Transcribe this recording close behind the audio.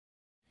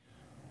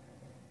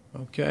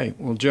Okay,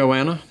 well,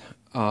 Joanna,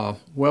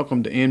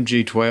 welcome to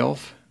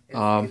MG12. It's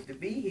good to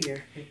be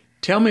here.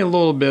 Tell me a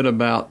little bit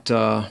about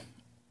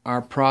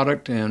our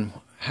product and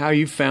how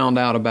you found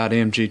out about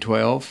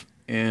MG12,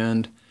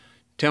 and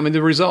tell me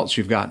the results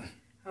you've gotten.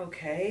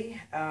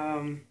 Okay,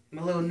 I'm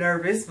a little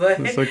nervous, but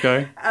that's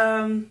okay.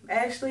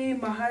 Actually,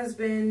 my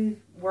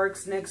husband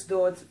works next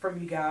door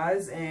from you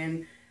guys,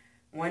 and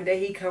one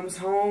day he comes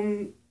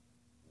home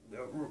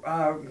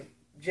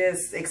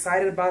just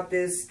excited about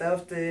this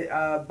stuff,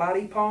 the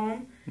body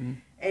balm,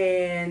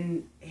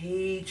 and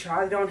he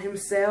tried it on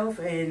himself,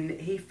 and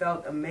he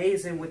felt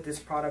amazing with this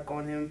product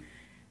on him,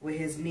 with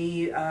his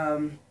knee,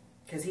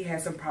 because he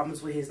had some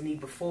problems with his knee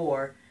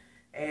before,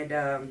 and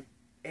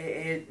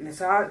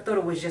so I thought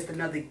it was just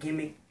another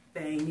gimmick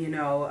thing, you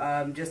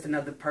know, just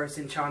another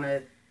person trying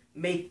to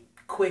make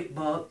quick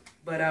buck.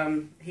 But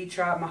he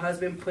tried. My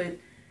husband put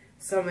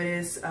some of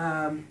this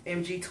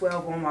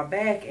MG12 on my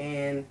back,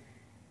 and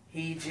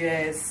they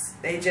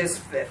just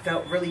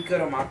felt really good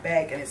on my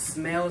back, and it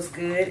smells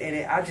good,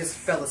 and I just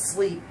fell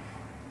asleep.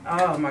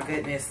 Oh my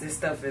goodness, this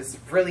stuff is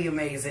really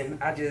amazing.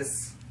 I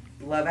just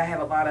love it. I have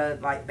a lot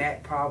of like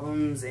back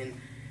problems, and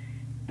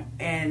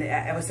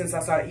ever since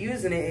I started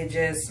using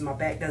it, my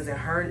back doesn't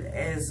hurt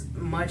as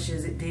much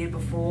as it did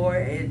before.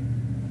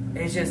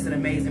 It's just an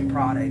amazing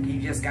product.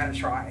 You just gotta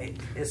try it.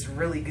 It's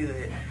really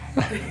good.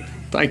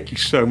 Thank you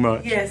so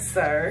much. Yes,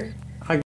 sir.